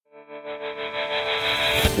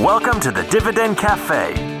Welcome to the Dividend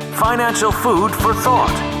Cafe, financial food for thought.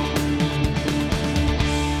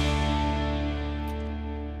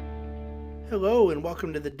 Hello and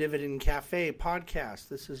welcome to the Dividend Cafe podcast.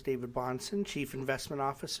 This is David Bahnsen, Chief Investment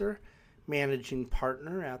Officer, Managing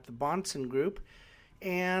Partner at the Bahnsen Group.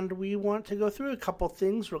 And we want to go through a couple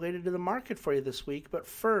things related to the market for you this week. But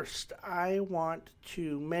first, I want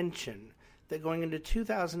to mention that going into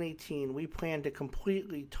 2018, we plan to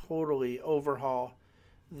completely, totally overhaul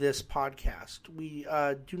this podcast. We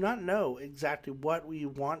do not know exactly what we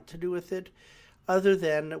want to do with it, other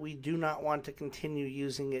than that we do not want to continue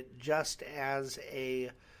using it just as a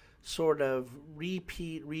sort of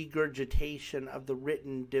repeat regurgitation of the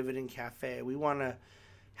written Dividend Cafe. We want to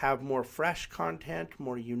have more fresh content,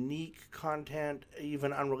 more unique content,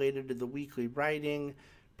 even unrelated to the weekly writing,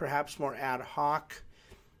 perhaps more ad hoc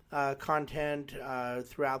content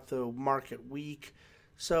throughout the market week.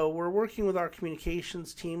 So we're working with our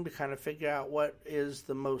communications team to kind of figure out what is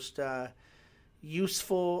the most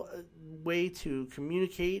useful way to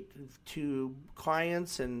communicate to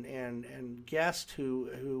clients and guests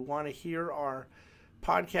who want to hear our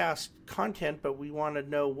podcast content, but we want to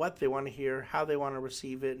know what they want to hear, how they want to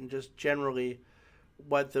receive it, and just generally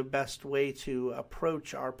what the best way to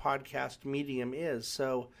approach our podcast medium is.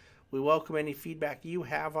 So we welcome any feedback you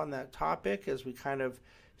have on that topic as we kind of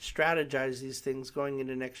strategize these things going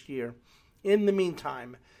into next year. In the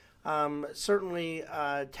meantime, certainly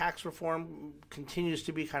tax reform continues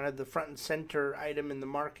to be kind of the front and center item in the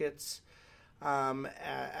markets.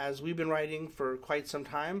 As we've been writing for quite some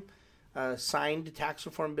time, signed tax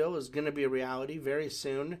reform bill is going to be a reality very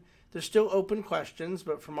soon. There's still open questions,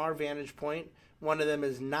 but from our vantage point, one of them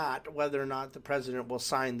is not whether or not the president will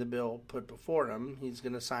sign the bill put before him. He's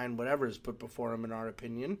going to sign whatever is put before him, in our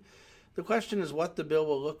opinion. The question is what the bill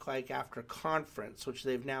will look like after conference, which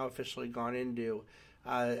they've now officially gone into.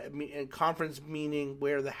 Conference meaning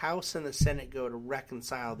where the House and the Senate go to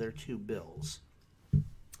reconcile their two bills.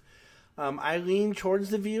 I lean towards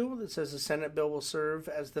the view that says the Senate bill will serve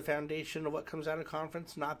as the foundation of what comes out of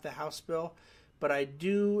conference, not the House bill. But I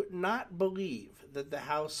do not believe that the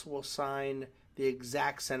House will sign the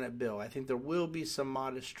exact Senate bill. I think there will be some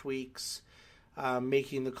modest tweaks,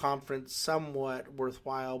 making the conference somewhat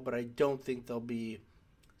worthwhile, but I don't think they'll be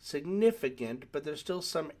significant. But there's still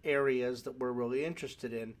some areas that we're really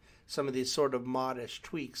interested in, some of these sort of modest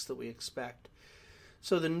tweaks that we expect.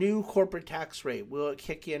 So the new corporate tax rate, will it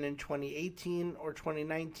kick in 2018 or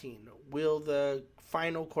 2019? Will the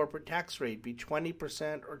final corporate tax rate be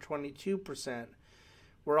 20% or 22%?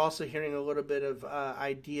 We're also hearing a little bit of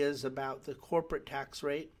ideas about the corporate tax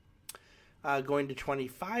rate going to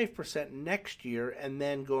 25% next year and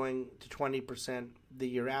then going to 20% the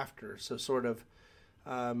year after. So sort of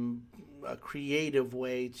a creative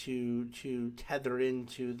way to tether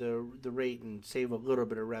into the rate and save a little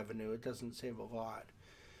bit of revenue. It doesn't save a lot.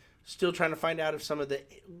 Still trying to find out if some of the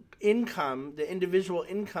individual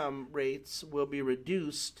income rates will be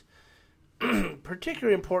reduced,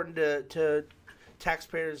 particularly important to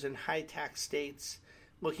taxpayers in high tax states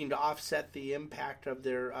looking to offset the impact of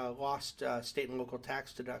their lost state and local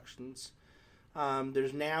tax deductions.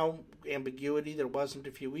 There's now ambiguity there wasn't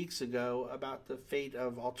a few weeks ago about the fate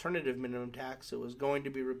of alternative minimum tax. It was going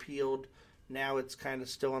to be repealed. Now it's kind of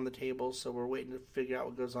still on the table, so we're waiting to figure out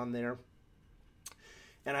what goes on there.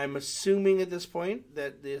 And I'm assuming at this point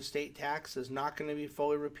that the estate tax is not going to be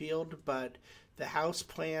fully repealed, but the House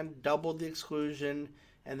plan doubled the exclusion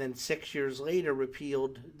and then 6 years later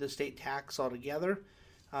repealed the estate tax altogether.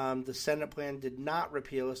 The Senate plan did not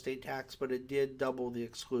repeal estate tax, but it did double the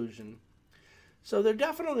exclusion. So they're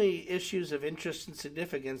definitely issues of interest and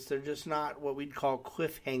significance. They're just not what we'd call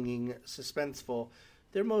cliffhanging, suspenseful.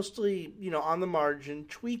 They're mostly, on the margin,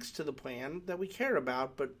 tweaks to the plan that we care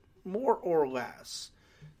about, but more or less.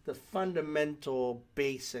 The fundamental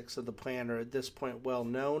basics of the plan are at this point well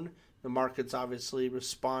known. The markets obviously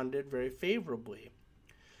responded very favorably.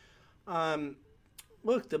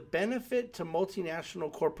 Look, the benefit to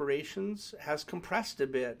multinational corporations has compressed a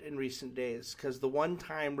bit in recent days because the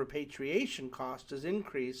one-time repatriation cost has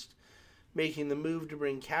increased, making the move to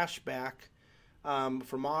bring cash back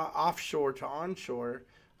from offshore to onshore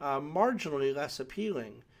marginally less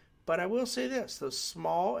appealing. But I will say this, those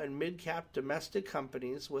small and mid-cap domestic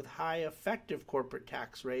companies with high effective corporate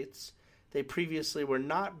tax rates, they previously were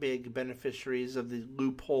not big beneficiaries of the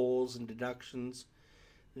loopholes and deductions.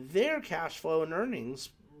 Their cash flow and earnings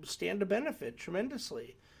stand to benefit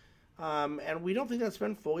tremendously. And we don't think that's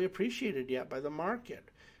been fully appreciated yet by the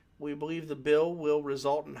market. We believe the bill will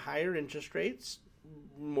result in higher interest rates,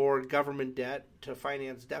 more government debt to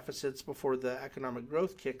finance deficits before the economic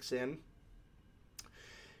growth kicks in.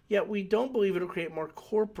 Yet we don't believe it'll create more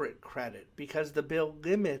corporate credit because the bill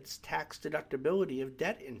limits tax deductibility of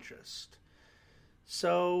debt interest.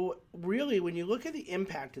 So really, when you look at the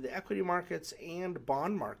impact of the equity markets and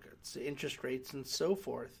bond markets, interest rates and so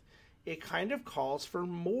forth, it kind of calls for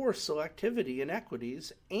more selectivity in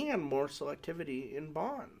equities and more selectivity in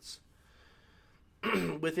bonds.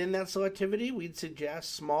 Within that selectivity, we'd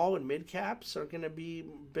suggest small and mid caps are going to be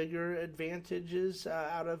bigger advantages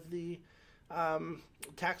out of the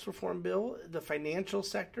tax reform bill. The financial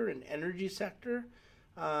sector and energy sector.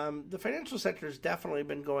 The financial sector has definitely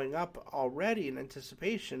been going up already in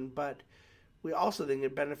anticipation, but we also think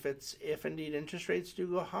it benefits if indeed interest rates do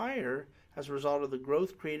go higher as a result of the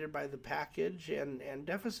growth created by the package and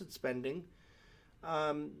deficit spending.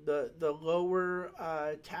 The lower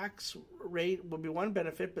tax rate will be one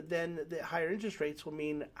benefit, but then the higher interest rates will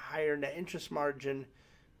mean higher net interest margin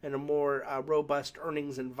and a more robust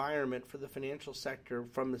earnings environment for the financial sector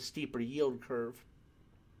from the steeper yield curve.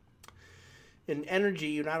 In energy,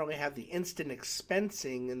 you not only have the instant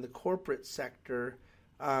expensing in the corporate sector,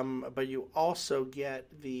 but you also get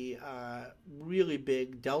the really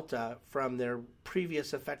big delta from their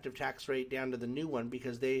previous effective tax rate down to the new one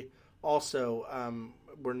because they also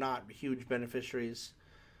were not huge beneficiaries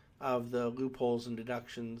of the loopholes and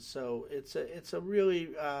deductions. So it's a really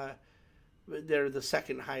they're the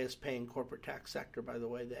second highest paying corporate tax sector, by the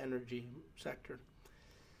way, the energy sector.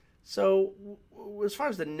 So as far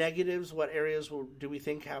as the negatives, what areas do we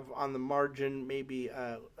think have on the margin maybe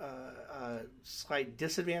a slight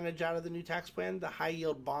disadvantage out of the new tax plan? The high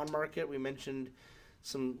yield bond market, we mentioned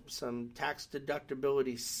some tax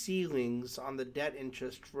deductibility ceilings on the debt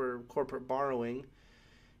interest for corporate borrowing.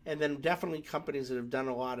 And then definitely companies that have done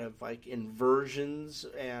a lot of like inversions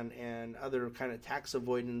and other kind of tax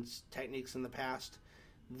avoidance techniques in the past,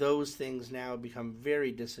 those things now become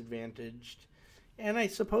very disadvantaged. And I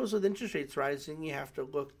suppose with interest rates rising, you have to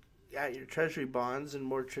look at your treasury bonds and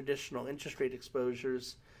more traditional interest rate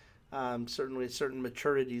exposures. Certainly certain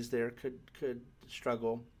maturities there could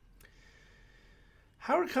struggle.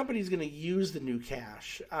 How are companies going to use the new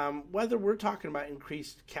cash? Whether we're talking about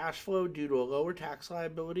increased cash flow due to a lower tax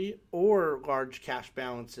liability or large cash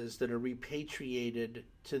balances that are repatriated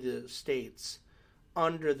to the states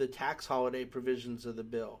under the tax holiday provisions of the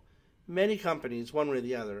bill. Many companies, one way or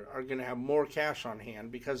the other, are going to have more cash on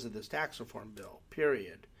hand because of this tax reform bill,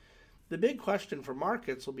 period. The big question for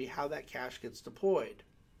markets will be how that cash gets deployed.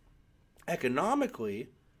 Economically,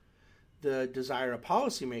 the desire of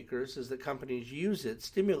policymakers is that companies use it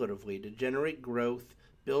stimulatively to generate growth,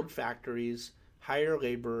 build factories, hire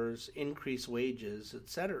laborers, increase wages,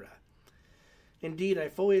 etc. Indeed, I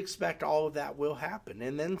fully expect all of that will happen,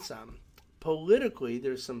 and then some. Politically,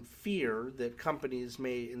 there's some fear that companies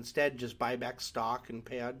may instead just buy back stock and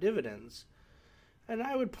pay out dividends. And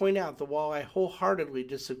I would point out that while I wholeheartedly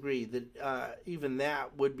disagree that even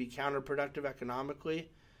that would be counterproductive economically,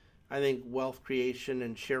 I think wealth creation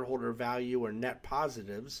and shareholder value are net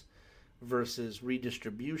positives versus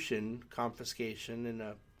redistribution, confiscation in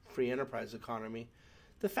a free enterprise economy.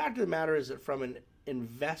 The fact of the matter is that from an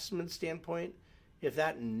investment standpoint, if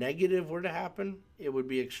that negative were to happen, it would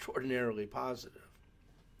be extraordinarily positive.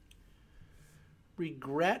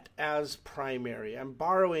 Regret as primary. I'm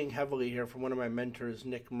borrowing heavily here from one of my mentors,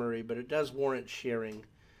 Nick Murray, but it does warrant sharing.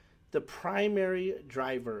 The primary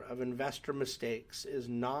driver of investor mistakes is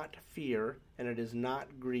not fear and it is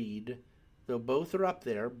not greed, though both are up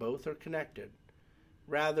there, both are connected.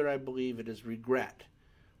 Rather, I believe it is regret.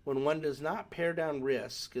 When one does not pare down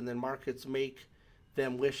risk and then markets make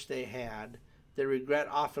them wish they had, the regret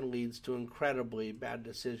often leads to incredibly bad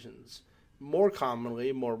decisions. More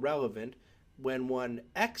commonly, more relevant, when one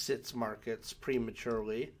exits markets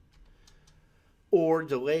prematurely or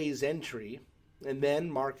delays entry, and then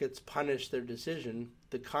markets punish their decision,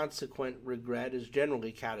 the consequent regret is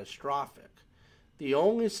generally catastrophic. The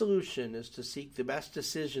only solution is to seek the best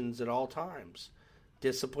decisions at all times.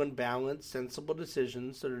 Disciplined, balanced, sensible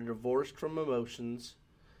decisions that are divorced from emotions,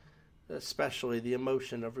 especially the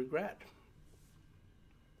emotion of regret.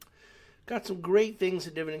 Got some great things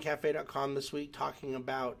at dividendcafe.com this week talking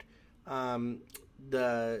about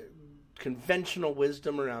the conventional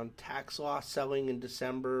wisdom around tax loss selling in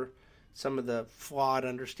December, some of the flawed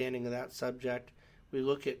understanding of that subject. We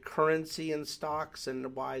look at currency and stocks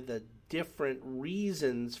and why the different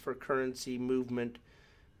reasons for currency movement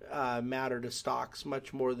matter to stocks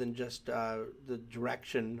much more than just the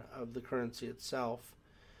direction of the currency itself.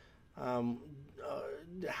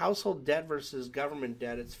 Household debt versus government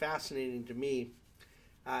debt, it's fascinating to me.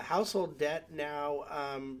 Household debt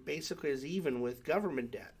now basically is even with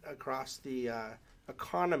government debt across the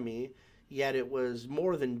economy. yet it was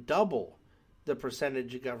more than double the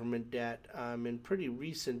percentage of government debt in pretty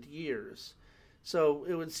recent years. So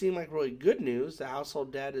it would seem like really good news. The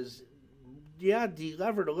household debt is,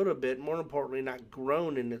 delevered a little bit, more importantly, not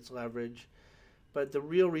grown in its leverage. But the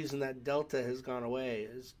real reason that delta has gone away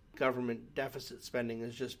is government deficit spending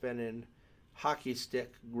has just been in hockey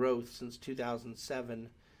stick growth since 2007.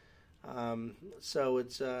 So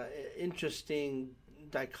it's an interesting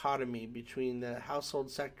dichotomy between the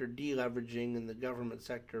household sector deleveraging and the government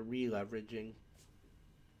sector releveraging.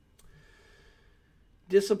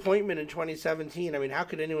 Disappointment in 2017. I mean, how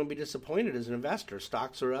could anyone be disappointed as an investor?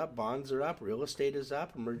 Stocks are up, bonds are up, real estate is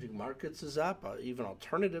up, emerging markets is up, even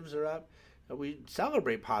alternatives are up. We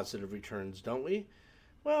celebrate positive returns, don't we?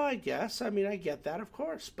 Well, I guess. I mean, I get that, of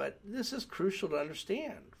course. But this is crucial to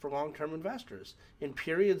understand for long-term investors. In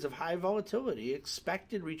periods of high volatility,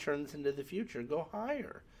 expected returns into the future go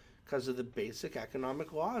higher because of the basic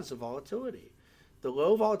economic laws of volatility. The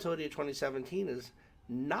low volatility of 2017 has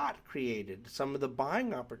not created some of the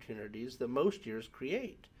buying opportunities that most years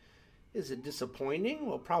create. Is it disappointing?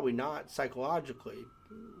 Well, probably not psychologically,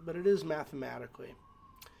 but it is mathematically.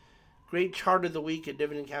 Great chart of the week at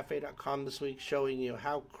dividendcafe.com this week showing you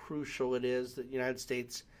how crucial it is that the United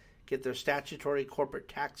States get their statutory corporate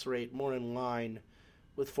tax rate more in line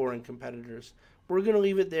with foreign competitors. We're going to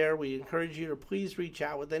leave it there. We encourage you to please reach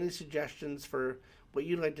out with any suggestions for what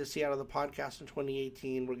you'd like to see out of the podcast in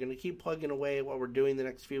 2018. We're going to keep plugging away at what we're doing the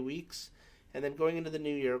next few weeks. And then going into the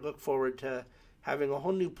new year, look forward to having a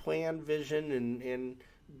whole new plan, vision, and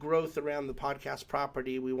growth around the podcast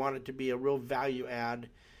property. We want it to be a real value add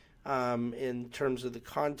in terms of the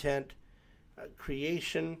content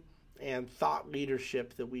creation and thought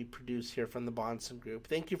leadership that we produce here from the Bahnsen Group.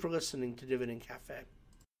 Thank you for listening to Dividend Cafe.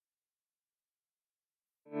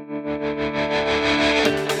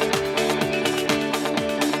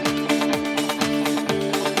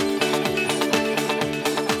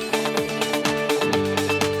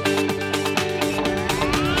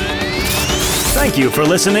 Thank you for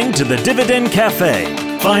listening to the Dividend Cafe,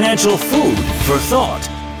 financial food for thought.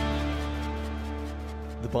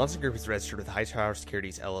 The Bahnsen Group is registered with Hightower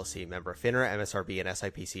Securities, LLC, member of FINRA, MSRB, and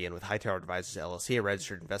SIPC, and with Hightower Advisors, LLC, a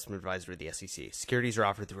registered investment advisor of the SEC. Securities are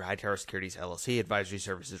offered through Hightower Securities, LLC. Advisory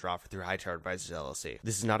services are offered through Hightower Advisors, LLC.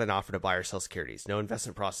 This is not an offer to buy or sell securities. No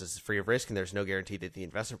investment process is free of risk, and there is no guarantee that the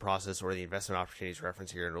investment process or the investment opportunities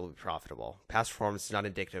referenced herein will be profitable. Past performance is not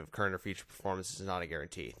indicative of current or future performance is not a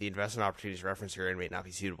guarantee. The investment opportunities referenced herein may not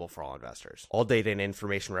be suitable for all investors. All data and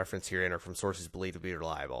information referenced herein are from sources believed to be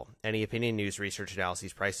reliable. Any opinion, news, research,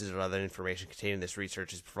 analyses, prices, or other information contained in this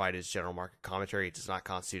research is provided as general market commentary. It does not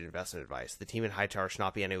constitute investment advice. The team at Hightower should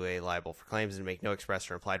not be in any way liable for claims and make no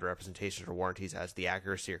express or implied representations or warranties as to the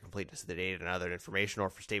accuracy or completeness of the data and other information, or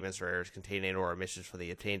for statements or errors contained in or omissions from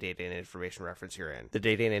the obtained data and information referenced herein. The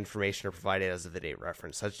data and information are provided as of the date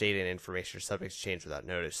referenced. Such data and information are subject to change without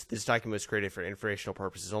notice. This document was created for informational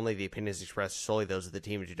purposes only. The opinions expressed are solely those of the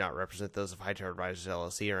team and do not represent those of Hightower Advisors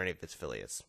LLC or any of its affiliates.